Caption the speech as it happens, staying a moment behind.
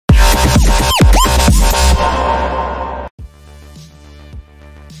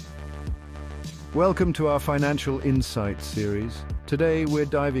Welcome to our Financial Insights series. Today we're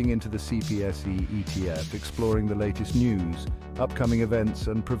diving into the CPSE ETF, exploring the latest news, upcoming events,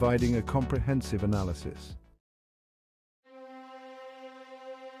 and providing a comprehensive analysis.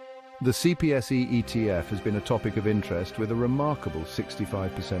 The CPSE ETF has been a topic of interest with a remarkable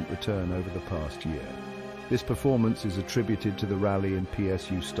 65% return over the past year. This performance is attributed to the rally in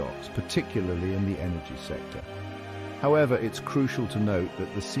PSU stocks, particularly in the energy sector. However, it's crucial to note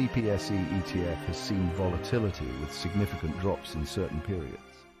that the CPSE ETF has seen volatility with significant drops in certain periods.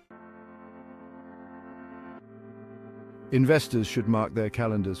 Investors should mark their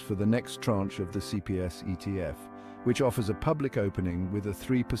calendars for the next tranche of the CPS ETF, which offers a public opening with a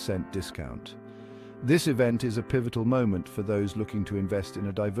 3% discount. This event is a pivotal moment for those looking to invest in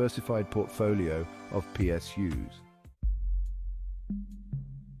a diversified portfolio of PSUs.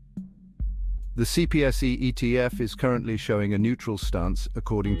 The CPSE ETF is currently showing a neutral stance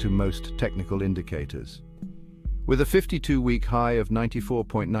according to most technical indicators. With a 52-week high of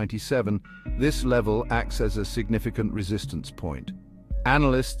 94.97, this level acts as a significant resistance point.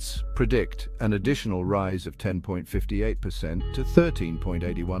 Analysts predict an additional rise of 10.58% to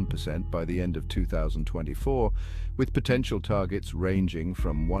 13.81% by the end of 2024, with potential targets ranging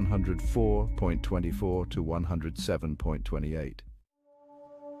from 104.24 to 107.28.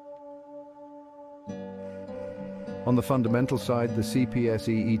 On the fundamental side, the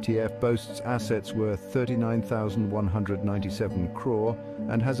CPSE ETF boasts assets worth 39,197 crore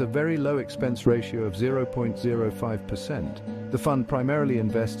and has a very low expense ratio of 0.05%. The fund primarily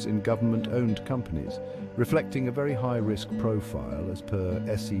invests in government-owned companies, reflecting a very high-risk profile as per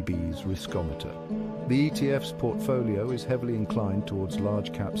SEB's riskometer. The ETF's portfolio is heavily inclined towards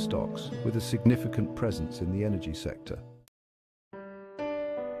large-cap stocks with a significant presence in the energy sector.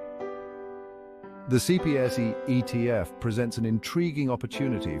 The CPSE ETF presents an intriguing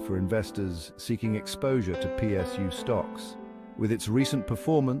opportunity for investors seeking exposure to PSU stocks. With its recent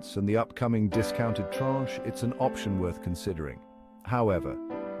performance and the upcoming discounted tranche, it's an option worth considering. However,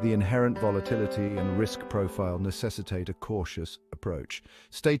 the inherent volatility and risk profile necessitate a cautious approach.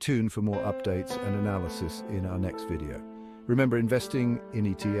 Stay tuned for more updates and analysis in our next video. Remember, investing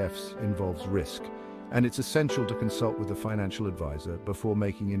in ETFs involves risk, and it's essential to consult with a financial advisor before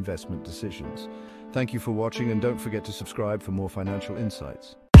making investment decisions. Thank you for watching, and don't forget to subscribe for more financial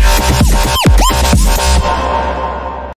insights.